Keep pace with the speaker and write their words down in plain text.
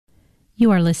You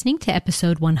are listening to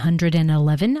episode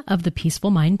 111 of the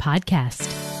Peaceful Mind Podcast.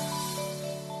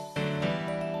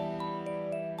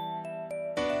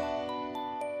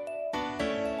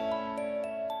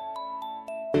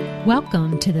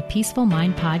 Welcome to the Peaceful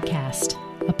Mind Podcast,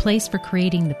 a place for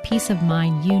creating the peace of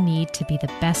mind you need to be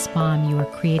the best mom you were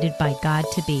created by God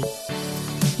to be.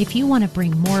 If you want to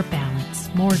bring more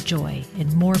balance, more joy,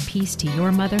 and more peace to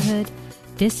your motherhood,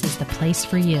 this is the place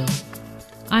for you.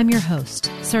 I'm your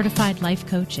host, certified life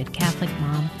coach and Catholic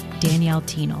mom, Danielle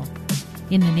Tino.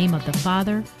 In the name of the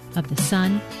Father, of the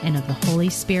Son, and of the Holy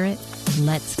Spirit,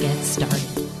 let's get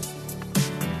started.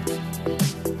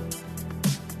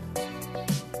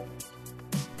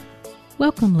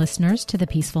 Welcome, listeners, to the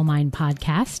Peaceful Mind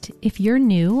Podcast. If you're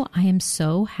new, I am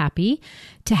so happy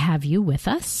to have you with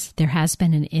us. There has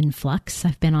been an influx.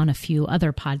 I've been on a few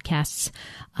other podcasts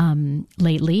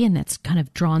lately, and that's kind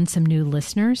of drawn some new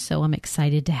listeners, so I'm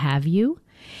excited to have you.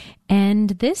 And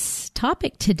this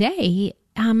topic today,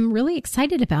 I'm really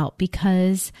excited about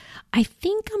because I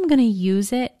think I'm going to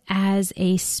use it as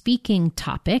a speaking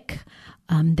topic.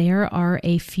 There are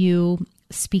a few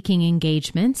speaking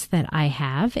engagements that I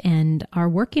have and are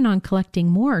working on collecting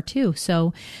more too.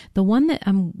 So the one that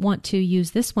I want to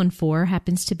use this one for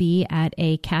happens to be at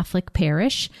a Catholic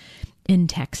parish in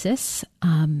Texas.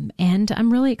 And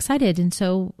I'm really excited. And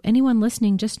so anyone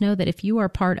listening, just know that if you are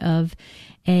part of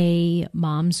a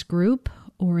mom's group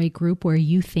or a group where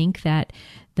you think that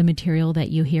the material that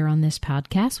you hear on this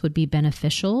podcast would be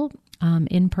beneficial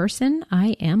in person,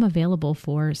 I am available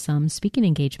for some speaking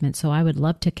engagements. So I would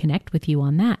love to connect with you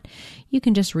on that. You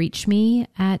can just reach me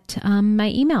at my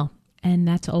email, and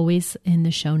that's always in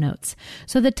the show notes.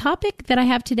 So the topic that I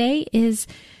have today is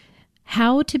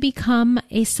how to become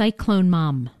a cyclone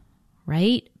mom,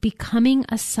 right? Becoming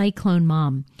a cyclone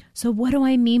mom. So what do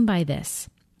I mean by this?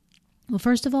 Well,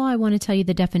 first of all, I want to tell you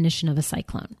the definition of a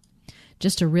cyclone.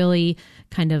 Just a really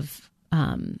kind of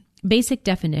basic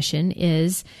definition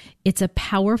is it's a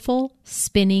powerful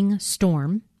spinning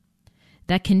storm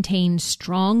that contains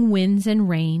strong winds and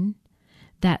rain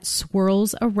that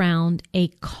swirls around a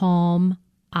calm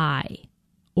eye,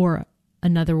 or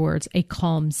in other words, a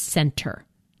calm center.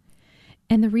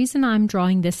 And the reason I'm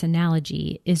drawing this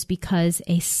analogy is because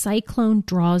a cyclone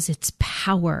draws its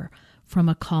power from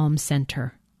a calm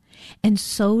center, and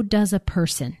so does a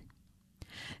person.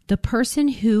 The person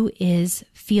who is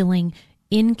feeling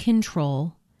in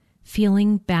control,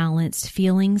 feeling balanced,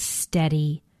 feeling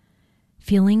steady,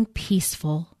 feeling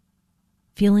peaceful,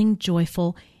 feeling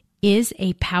joyful is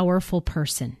a powerful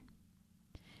person.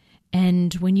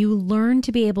 And when you learn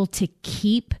to be able to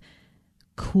keep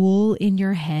cool in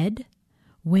your head,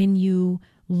 when you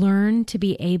learn to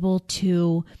be able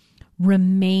to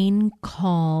remain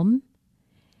calm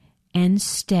and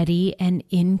steady and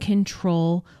in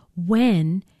control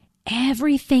when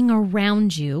everything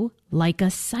around you, like a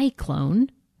cyclone,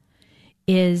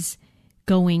 is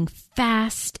going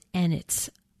fast and it's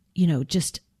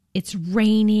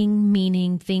raining,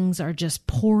 meaning things are just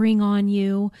pouring on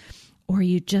you, or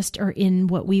you just are in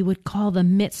what we would call the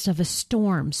midst of a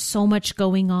storm. So much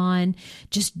going on,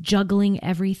 just juggling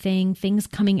everything, things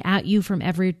coming at you from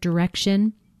every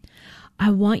direction.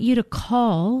 I want you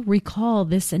to recall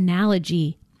this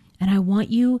analogy, and I want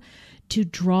you to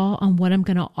draw on what I'm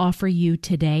going to offer you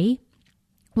today,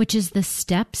 which is the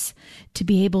steps to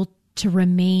be able to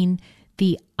remain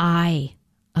the eye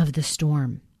of the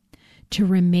storm, to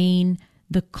remain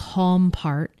the calm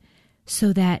part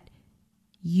so that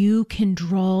you can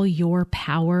draw your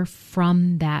power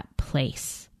from that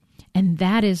place. And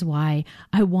that is why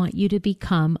I want you to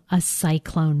become a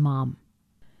cyclone mom.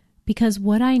 Because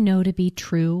what I know to be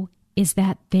true is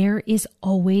that there is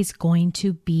always going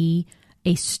to be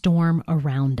a storm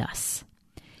around us.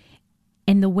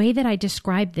 And the way that I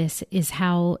describe this is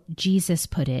how Jesus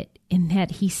put it, in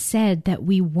that he said that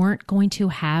we weren't going to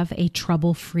have a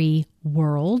trouble-free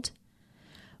world,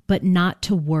 but not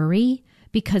to worry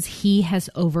because he has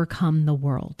overcome the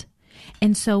world.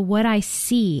 And so what I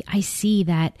see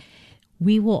that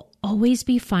we will always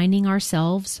be finding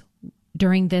ourselves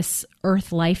during this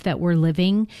earth life that we're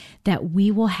living, that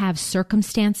we will have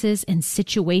circumstances and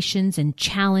situations and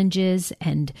challenges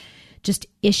and just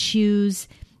issues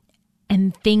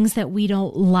and things that we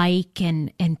don't like and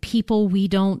people we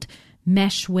don't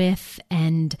mesh with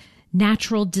and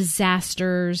natural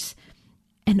disasters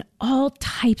and all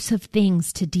types of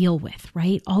things to deal with,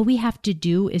 right? All we have to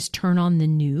do is turn on the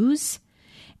news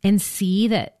and see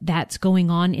that that's going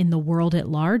on in the world at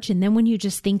large. And then when you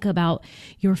just think about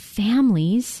your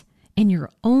families and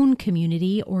your own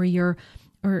community or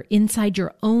inside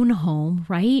your own home,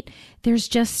 right? There's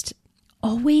just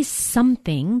always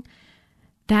something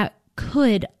that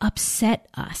could upset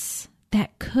us,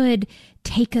 that could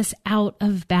take us out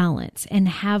of balance and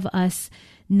have us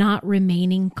not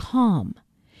remaining calm.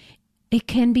 It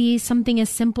can be something as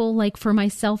simple like for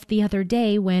myself the other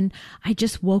day when I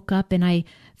just woke up and I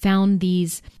found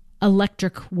these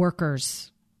electric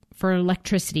workers for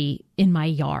electricity in my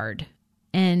yard.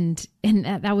 And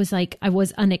that was like, I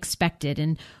was unexpected.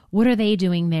 And what are they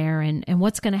doing there? And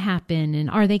what's going to happen? And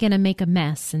are they going to make a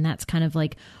mess? And that's kind of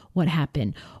like what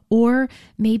happened. Or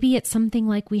maybe it's something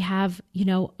like we have,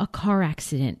 a car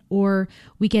accident, or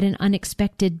we get an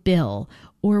unexpected bill,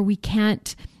 or we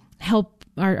can't help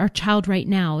our child right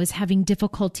now is having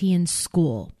difficulty in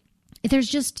school. There's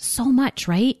just so much,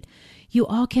 right? You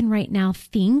all can right now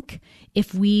think,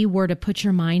 if we were to put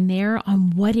your mind there,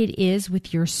 on what it is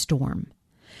with your storm.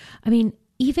 I mean,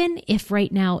 even if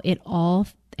right now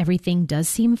everything does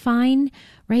seem fine,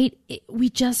 right?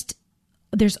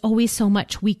 There's always so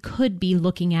much we could be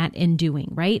looking at and doing,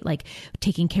 right? Like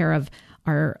taking care of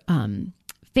our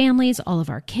families, all of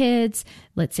our kids,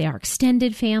 let's say our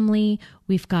extended family.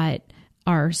 We've got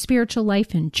our spiritual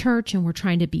life in church, and we're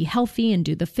trying to be healthy and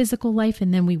do the physical life.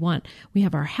 And then we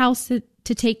have our house to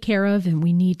take care of, and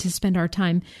we need to spend our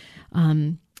time,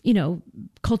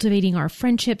 cultivating our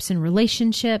friendships and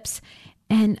relationships.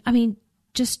 And I mean,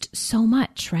 just so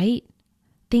much, right?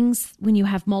 Things when you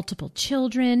have multiple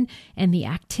children and the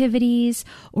activities,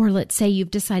 or let's say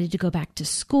you've decided to go back to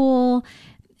school.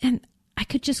 And I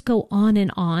could just go on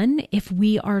and on if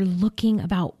we are looking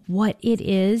about what it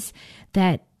is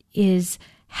that is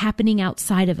happening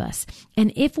outside of us.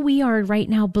 And if we are right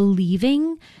now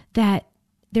believing that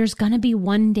there's going to be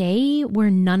one day where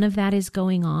none of that is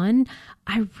going on,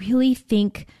 I really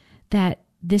think that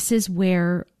this is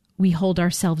where we hold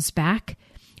ourselves back,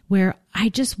 where I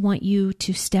just want you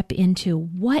to step into,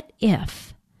 what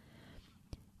if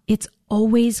it's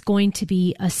always going to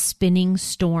be a spinning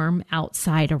storm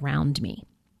outside around me?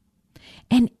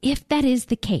 And if that is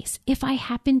the case, if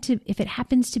it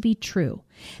happens to be true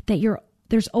that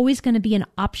there's always going to be an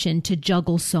option to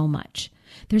juggle so much.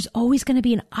 There's always going to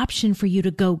be an option for you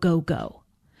to go, go, go.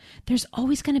 There's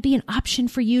always going to be an option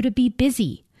for you to be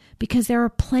busy, because there are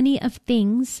plenty of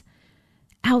things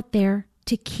out there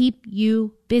to keep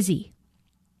you busy.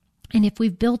 And if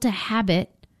we've built a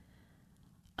habit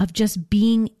of just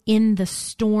being in the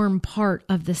storm part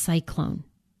of the cyclone,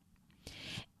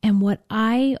 and what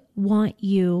I want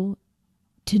you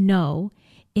to know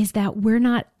is that we're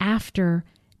not after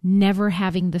never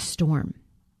having the storm.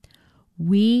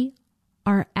 We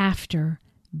are after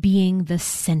being the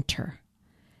center.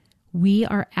 We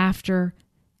are after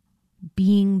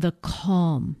being the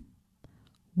calm.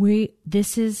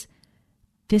 This is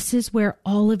where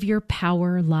all of your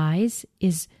power lies,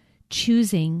 is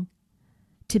choosing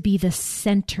to be the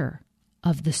center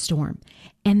of the storm.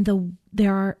 And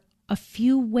there are a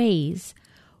few ways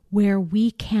where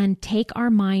we can take our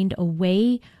mind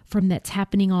away from that's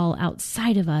happening all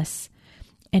outside of us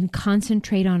and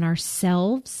concentrate on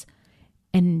ourselves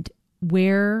and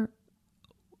where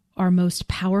our most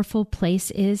powerful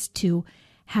place is to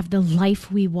have the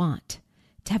life we want,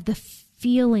 to have the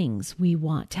feelings we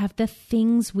want, to have the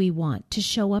things we want, to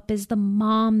show up as the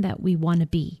mom that we want to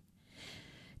be,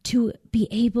 to be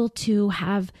able to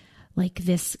have like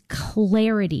this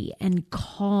clarity and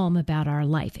calm about our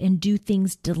life and do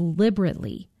things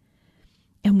deliberately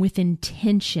and with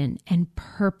intention and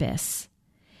purpose.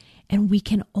 And we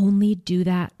can only do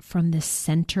that from the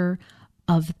center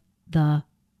of the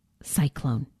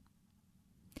cyclone.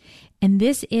 And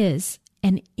this is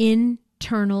an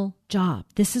internal job.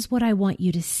 This is what I want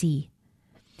you to see.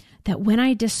 That when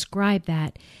I describe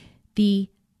that, the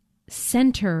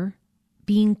center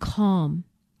being calm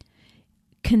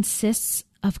consists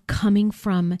of coming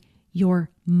from your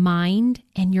mind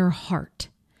and your heart.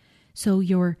 So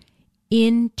your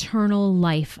internal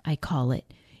life, I call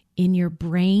it, in your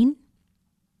brain,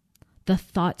 the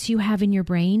thoughts you have in your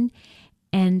brain,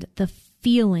 and the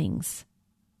feelings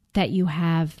that you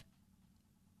have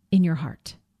in your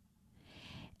heart.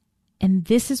 And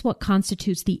this is what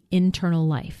constitutes the internal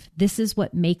life. This is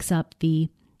what makes up the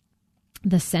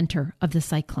center of the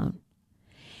cyclone.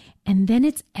 And then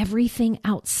it's everything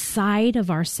outside of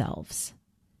ourselves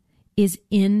is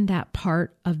in that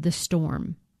part of the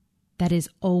storm that is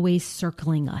always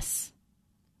circling us.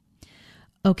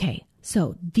 Okay,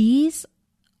 so these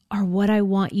are what I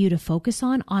want you to focus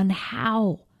on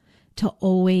how to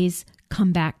always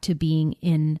come back to being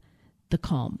in the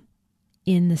calm,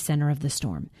 in the center of the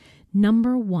storm.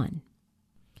 Number one,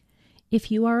 if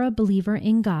you are a believer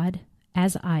in God,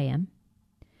 as I am,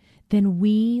 then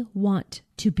we want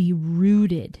to be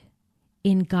rooted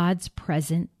in God's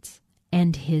presence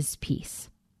and his peace.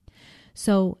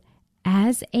 So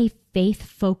as a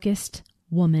faith-focused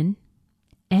woman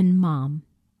and mom,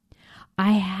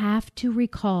 I have to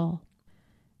recall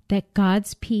that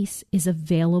God's peace is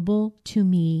available to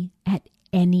me at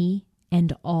any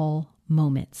and all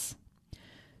moments.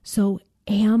 So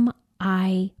am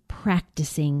I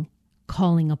practicing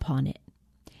calling upon it?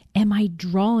 Am I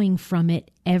drawing from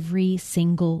it every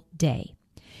single day?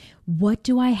 What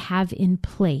do I have in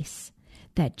place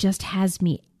that just has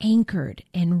me anchored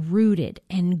and rooted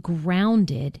and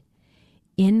grounded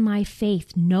in my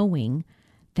faith, knowing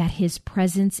that his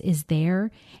presence is there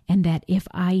and that if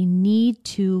I need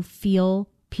to feel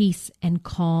peace and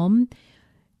calm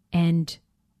and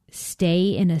stay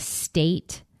in a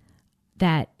state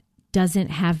that doesn't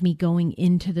have me going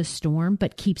into the storm,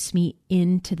 but keeps me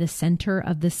into the center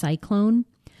of the cyclone,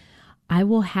 I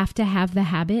will have to have the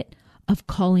habit of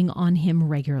calling on him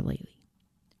regularly,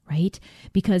 right?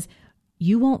 Because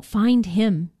you won't find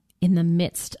him in the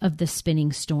midst of the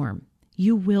spinning storm.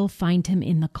 You will find him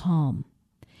in the calm,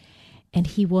 and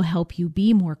he will help you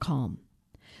be more calm.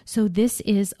 So this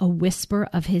is a whisper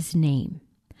of his name.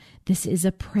 This is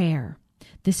a prayer.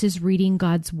 This is reading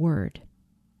God's word.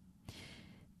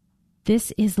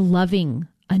 This is loving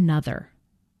another.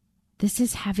 This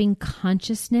is having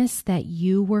consciousness that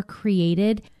you were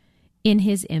created in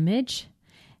his image.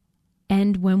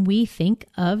 And when we think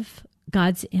of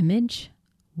God's image,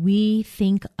 we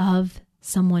think of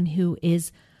someone who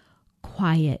is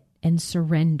quiet and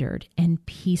surrendered and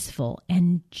peaceful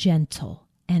and gentle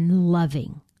and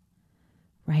loving,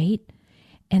 right?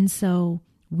 And so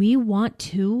we want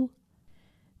to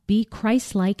be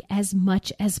Christ-like as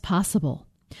much as possible.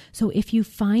 So if you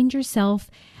find yourself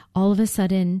all of a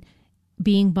sudden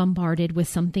being bombarded with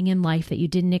something in life that you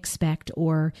didn't expect,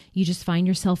 or you just find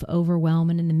yourself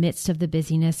overwhelmed and in the midst of the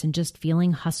busyness and just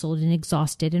feeling hustled and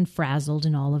exhausted and frazzled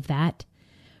and all of that,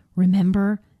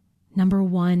 remember, number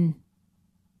one,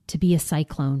 to be a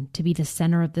cyclone, to be the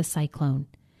center of the cyclone,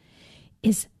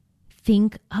 is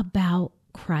think about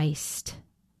Christ.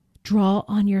 Draw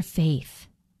on your faith.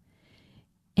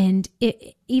 And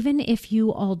even if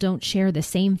you all don't share the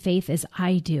same faith as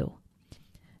I do,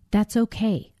 that's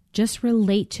okay. Just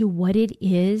relate to what it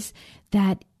is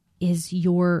that is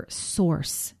your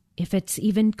source. If it's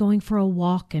even going for a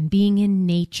walk and being in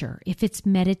nature, if it's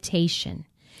meditation,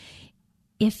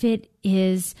 if it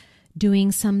is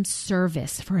doing some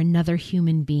service for another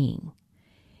human being,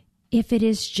 if it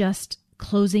is just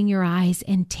closing your eyes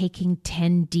and taking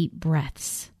 10 deep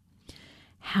breaths,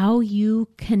 how you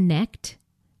connect,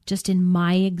 just in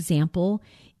my example,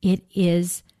 it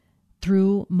is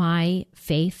through my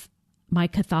faith, my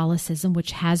Catholicism,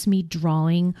 which has me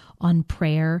drawing on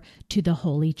prayer to the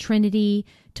Holy Trinity,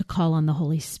 to call on the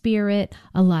Holy Spirit,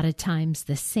 a lot of times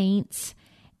the saints,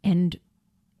 and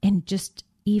just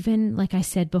even, like I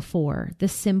said before, the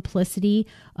simplicity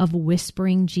of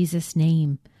whispering Jesus'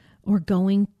 name or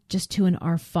going just to an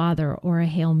Our Father or a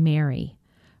Hail Mary,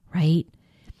 right?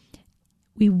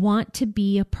 We want to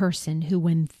be a person who,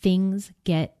 when things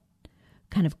get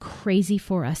kind of crazy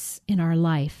for us in our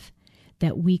life,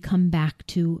 that we come back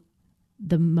to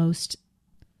the most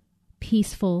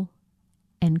peaceful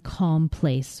and calm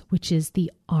place, which is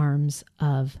the arms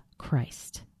of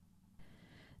Christ.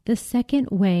 The second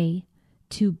way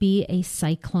to be a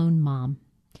cyclone mom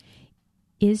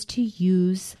is to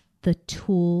use the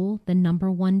tool, the number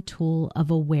one tool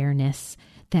of awareness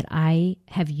that I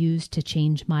have used to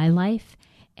change my life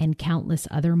and countless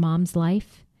other moms'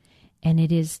 life. And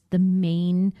it is the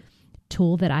main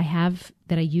tool that I have,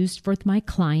 that I used for my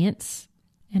clients.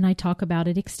 And I talk about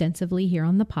it extensively here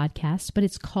on the podcast, but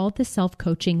it's called the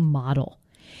self-coaching model.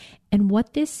 And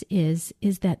what this is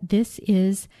that this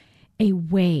is a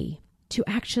way to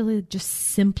actually just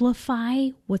simplify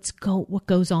what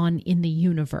goes on in the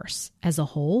universe as a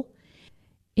whole.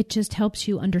 It just helps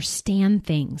you understand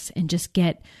things and just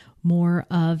get more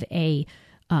of a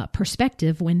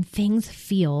perspective when things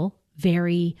feel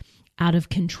very out of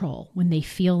control, when they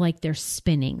feel like they're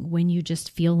spinning, when you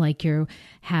just feel like you're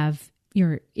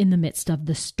in the midst of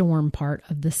the storm part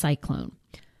of the cyclone.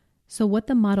 So what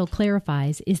the model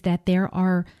clarifies is that there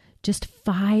are just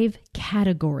 5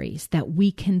 categories that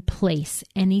we can place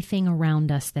anything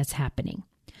around us that's happening.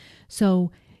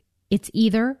 So it's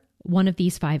either one of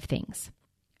these 5 things.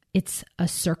 It's a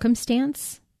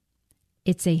circumstance,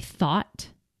 it's a thought,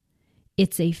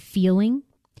 it's a feeling,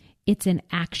 it's an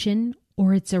action,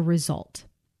 or it's a result.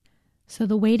 So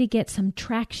the way to get some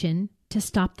traction to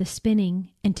stop the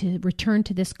spinning and to return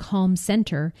to this calm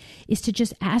center is to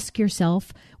just ask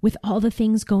yourself, with all the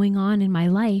things going on in my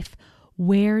life,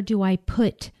 where do I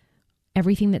put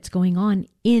everything that's going on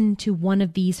into one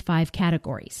of these 5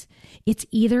 categories. It's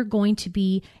either going to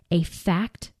be a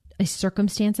fact, a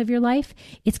circumstance of your life.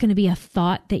 It's going to be a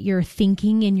thought that you're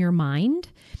thinking in your mind.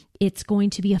 It's going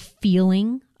to be a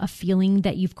feeling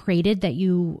that you've created, that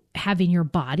you have in your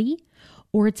body,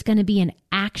 or it's going to be an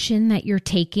action that you're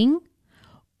taking,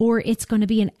 or it's going to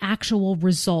be an actual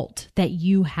result that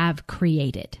you have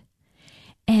created.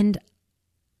 And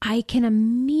I can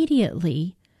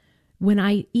immediately, when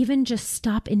I even just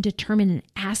stop and determine and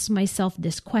ask myself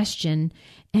this question,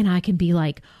 and I can be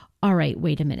like, all right,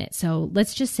 wait a minute. So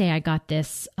let's just say I got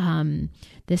this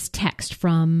this text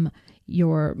from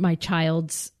my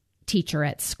child's teacher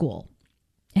at school,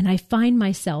 and I find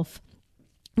myself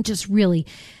just really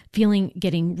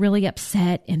getting really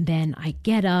upset. And then I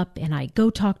get up and I go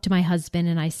talk to my husband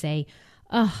and I say,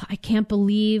 oh, I can't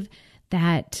believe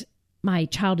that my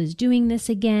child is doing this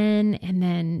again. And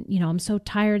then, I'm so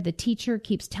tired. The teacher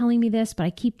keeps telling me this, but I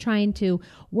keep trying to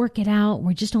work it out.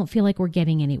 We just don't feel like we're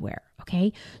getting anywhere.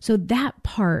 Okay. So that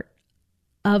part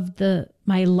of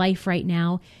my life right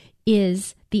now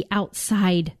is the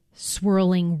outside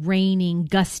swirling, raining,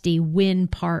 gusty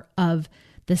wind part of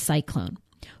the cyclone.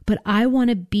 But I want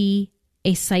to be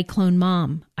a cyclone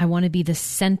mom. I want to be the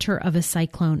center of a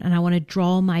cyclone, and I want to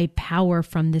draw my power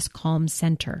from this calm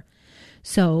center.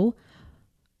 So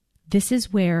this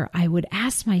is where I would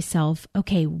ask myself,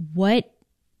 okay, what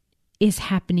is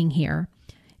happening here?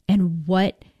 And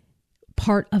what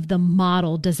part of the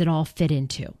model does it all fit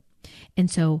into? And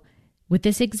so with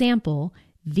this example,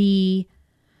 the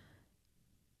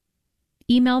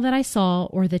email that I saw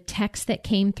or the text that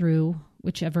came through,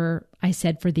 whichever I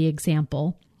said for the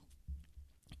example,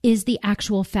 is the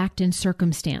actual fact and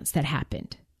circumstance that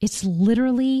happened. It's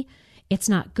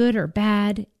not good or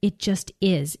bad. It just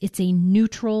is. It's a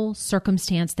neutral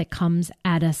circumstance that comes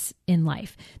at us in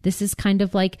life. This is kind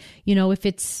of like, if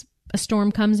it's a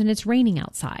storm comes and it's raining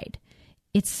outside,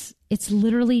 it's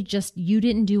literally just, you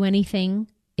didn't do anything.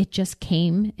 It just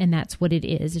came, and that's what it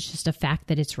is. It's just a fact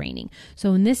that it's raining.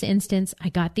 So in this instance, I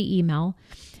got the email,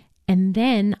 and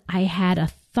then I had a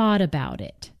thought about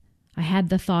it. I had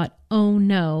the thought, oh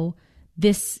no,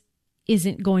 this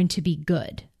isn't going to be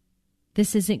good.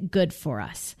 This isn't good for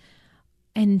us.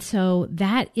 And so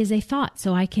that is a thought.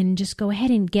 So I can just go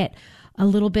ahead and get a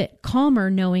little bit calmer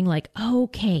knowing like, oh,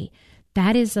 okay,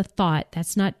 that is a thought.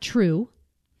 That's not true.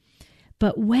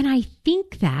 But when I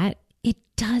think that, it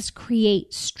does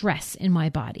create stress in my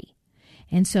body.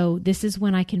 And so this is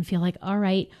when I can feel like, all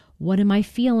right, what am I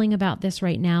feeling about this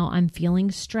right now? I'm feeling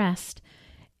stressed.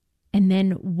 And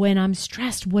then when I'm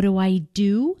stressed, what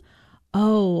do?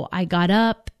 Oh, I got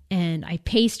up and I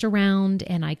paced around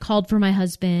and I called for my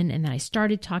husband, and then I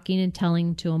started talking and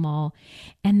telling to him all.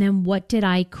 And then what did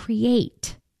I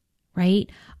create? Right?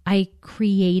 I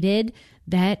created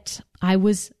that I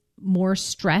was more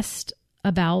stressed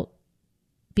about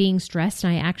being stressed.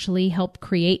 And I actually helped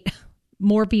create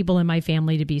more people in my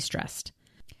family to be stressed.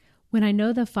 When I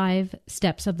know the 5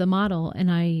 steps of the model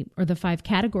or the 5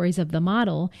 categories of the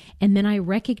model, and then I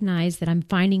recognize that I'm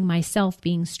finding myself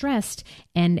being stressed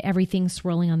and everything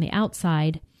swirling on the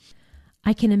outside,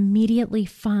 I can immediately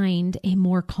find a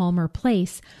more calmer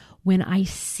place when I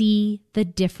see the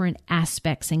different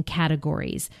aspects and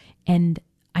categories. And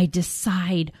I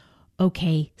decide,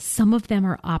 okay, some of them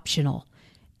are optional,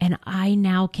 and I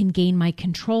now can gain my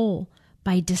control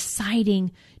by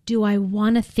deciding, do I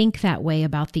want to think that way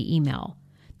about the email?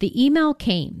 The email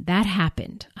came, that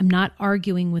happened. I'm not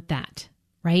arguing with that,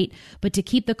 right? But to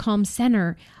keep the calm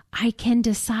center, I can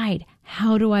decide,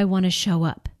 how do I want to show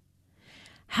up?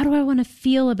 How do I want to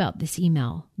feel about this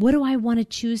email? What do I want to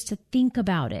choose to think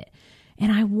about it?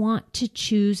 And I want to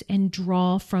choose and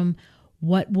draw from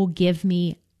what will give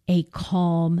me a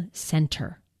calm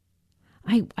center.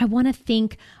 I want to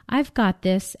think, I've got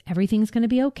this. Everything's going to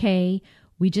be okay.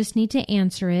 We just need to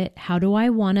answer it. How do I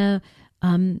want to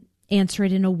answer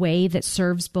it in a way that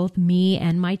serves both me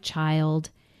and my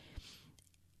child?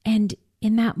 And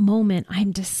in that moment,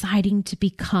 I'm deciding to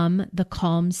become the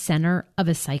calm center of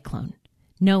a cyclone,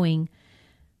 knowing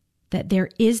that there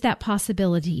is that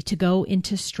possibility to go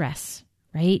into stress,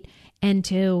 right? And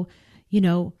to,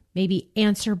 maybe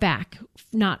answer back,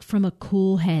 not from a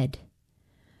cool head.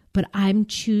 But I'm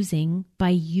choosing by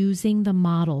using the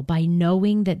model, by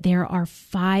knowing that there are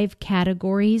 5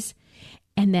 categories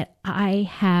and that I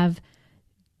have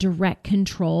direct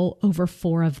control over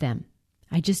 4 of them.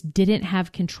 I just didn't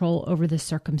have control over the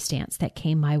circumstance that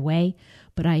came my way,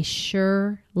 but I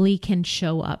surely can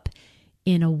show up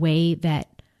in a way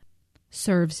that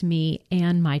serves me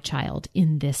and my child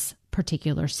in this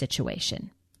particular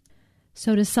situation.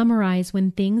 So to summarize,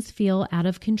 when things feel out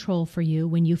of control for you,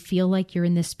 when you feel like you're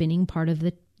in the spinning part of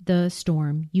the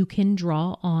storm, you can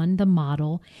draw on the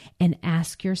model and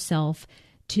ask yourself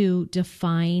to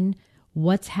define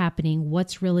what's happening,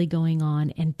 what's really going on,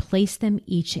 and place them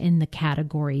each in the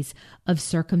categories of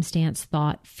circumstance,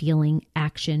 thought, feeling,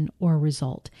 action, or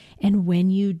result. And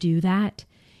when you do that,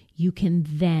 you can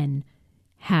then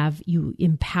you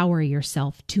empower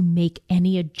yourself to make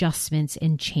any adjustments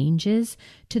and changes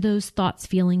to those thoughts,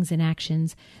 feelings, and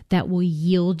actions that will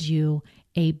yield you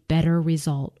a better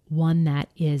result, one that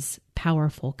is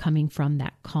powerful, coming from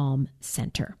that calm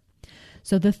center.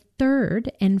 So the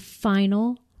third and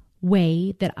final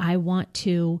way that I want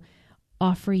to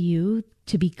offer you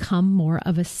to become more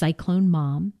of a cyclone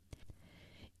mom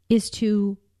is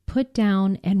to put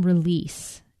down and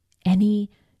release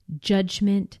any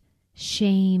judgment,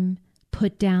 shame,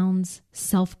 put downs,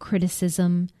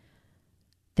 self-criticism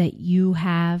that you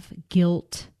have,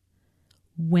 guilt,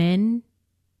 when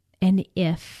and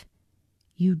if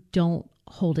you don't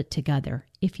hold it together,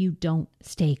 if you don't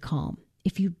stay calm,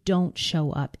 if you don't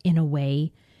show up in a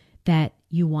way that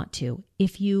you want to,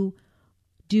 if you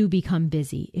do become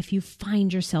busy, if you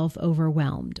find yourself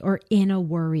overwhelmed or in a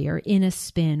worry or in a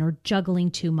spin or juggling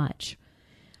too much,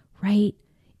 right?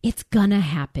 It's gonna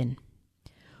happen.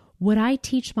 What I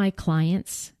teach my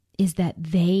clients is that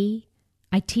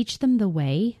I teach them the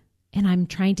way, and I'm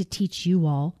trying to teach you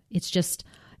all. It's just,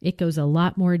 it goes a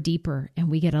lot more deeper, and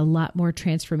we get a lot more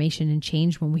transformation and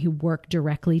change when we work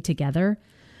directly together.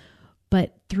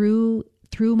 But through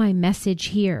my message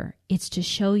here, it's to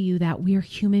show you that we're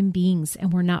human beings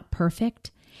and we're not perfect,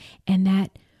 and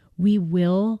that we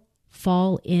will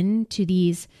fall into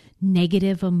these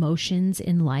negative emotions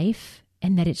in life,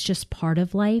 and that it's just part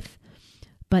of life,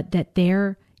 but that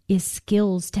there is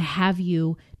skills to have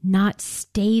you not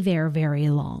stay there very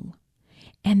long,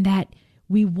 and that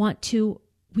we want to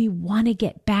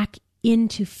get back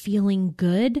into feeling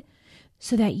good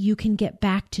so that you can get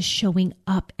back to showing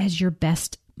up as your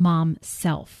best mom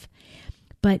self.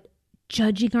 But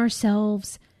judging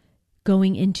ourselves,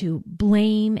 going into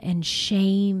blame and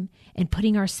shame and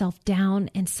putting ourselves down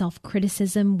and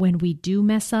self-criticism when we do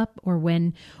mess up, or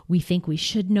when we think we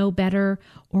should know better,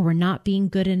 or we're not being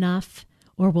good enough,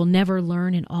 or we'll never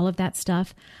learn, and all of that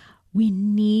stuff. We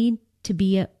need to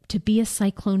be a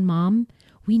cyclone mom.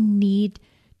 We need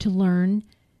to learn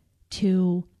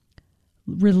to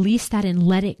release that and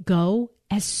let it go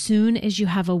as soon as you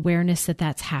have awareness that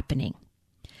that's happening.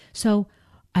 So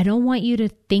I don't want you to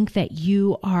think that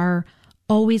you are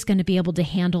always going to be able to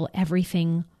handle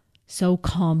everything so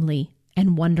calmly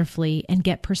and wonderfully and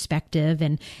get perspective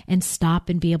and stop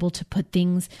and be able to put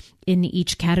things in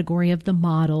each category of the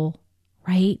model,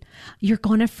 right? You're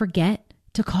going to forget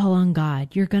to call on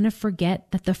God. You're going to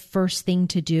forget that the first thing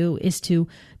to do is to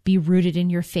be rooted in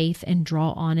your faith and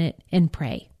draw on it and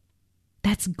pray.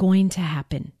 That's going to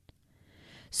happen.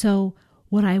 So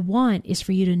what I want is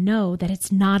for you to know that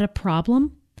it's not a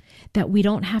problem, that we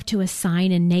don't have to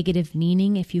assign a negative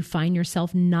meaning if you find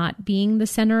yourself not being the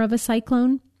center of a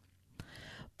cyclone.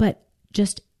 But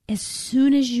just as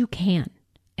soon as you can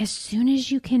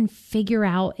figure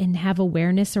out and have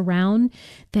awareness around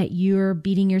that you're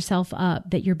beating yourself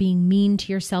up, that you're being mean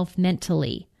to yourself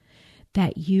mentally,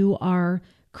 that you are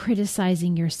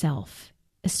criticizing yourself,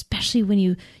 especially when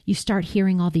you start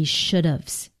hearing all these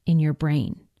should-haves in your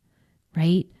brain,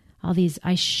 right? All these,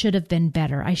 I should have been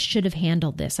better. I should have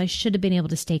handled this. I should have been able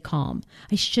to stay calm.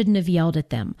 I shouldn't have yelled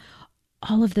at them.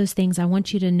 All of those things, I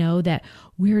want you to know that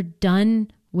we're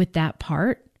done with that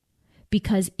part,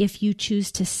 because if you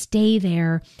choose to stay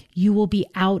there, you will be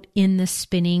out in the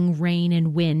spinning rain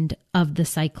and wind of the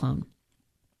cyclone.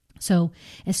 So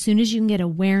as soon as you can get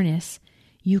awareness,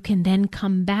 you can then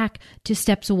come back to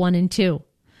steps 1 and 2,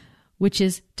 which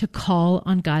is to call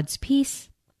on God's peace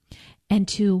and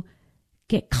to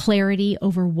get clarity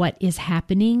over what is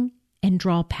happening and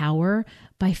draw power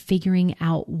by figuring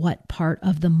out what part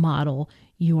of the model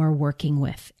you are working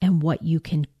with and what you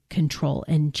can control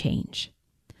and change.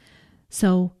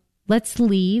 So let's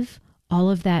leave all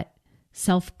of that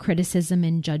self-criticism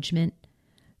and judgment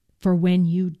for when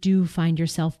you do find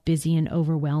yourself busy and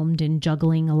overwhelmed and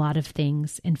juggling a lot of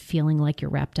things and feeling like you're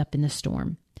wrapped up in the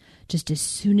storm. Just as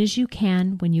soon as you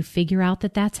can, when you figure out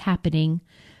that that's happening,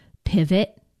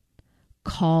 pivot,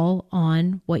 call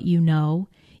on what you know.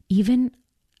 Even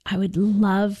I would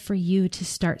love for you to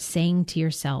start saying to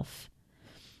yourself,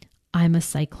 I'm a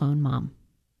cyclone mom.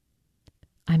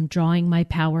 I'm drawing my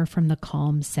power from the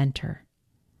calm center.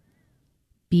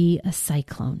 Be a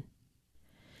cyclone.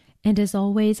 And as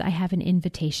always, I have an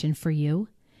invitation for you.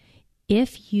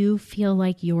 If you feel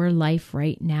like your life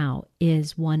right now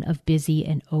is one of busy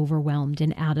and overwhelmed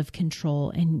and out of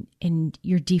control, and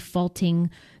you're defaulting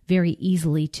very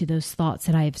easily to those thoughts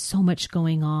that I have so much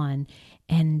going on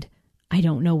and I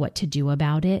don't know what to do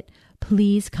about it,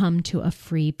 please come to a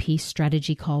free peace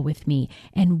strategy call with me,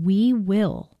 and we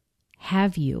will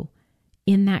have you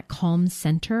in that calm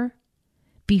center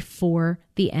before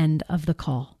the end of the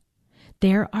call.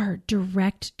 There are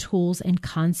direct tools and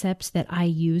concepts that I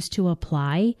use to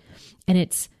apply, and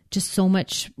it's just so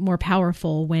much more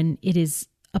powerful when it is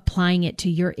applying it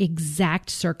to your exact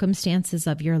circumstances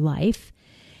of your life,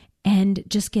 and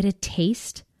just get a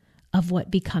taste of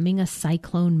what becoming a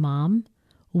Cyclone Mom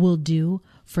will do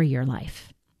for your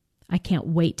life. I can't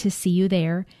wait to see you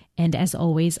there. And as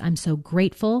always, I'm so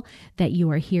grateful that you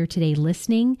are here today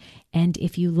listening. And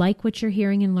if you like what you're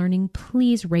hearing and learning,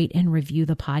 please rate and review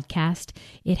the podcast.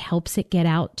 It helps it get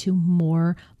out to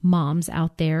more moms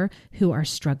out there who are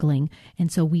struggling.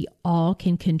 And so we all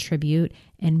can contribute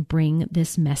and bring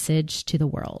this message to the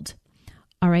world.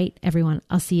 All right, everyone,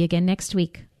 I'll see you again next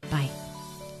week. Bye.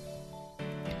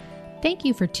 Thank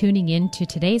you for tuning in to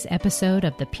today's episode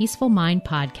of the Peaceful Mind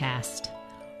Podcast.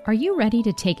 Are you ready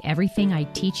to take everything I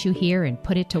teach you here and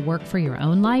put it to work for your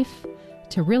own life?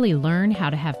 To really learn how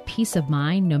to have peace of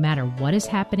mind no matter what is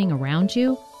happening around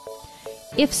you?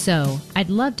 If so,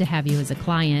 I'd love to have you as a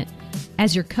client.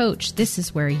 As your coach, this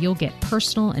is where you'll get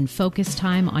personal and focused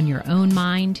time on your own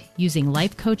mind using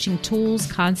life coaching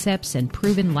tools, concepts, and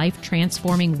proven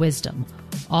life-transforming wisdom,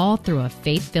 all through a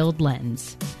faith-filled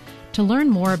lens. To learn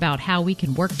more about how we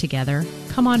can work together,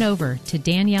 come on over to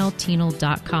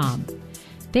danielleteenel.com.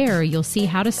 There, you'll see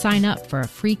how to sign up for a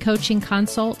free coaching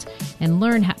consult and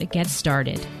learn how to get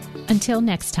started. Until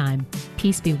next time,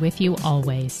 peace be with you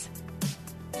always.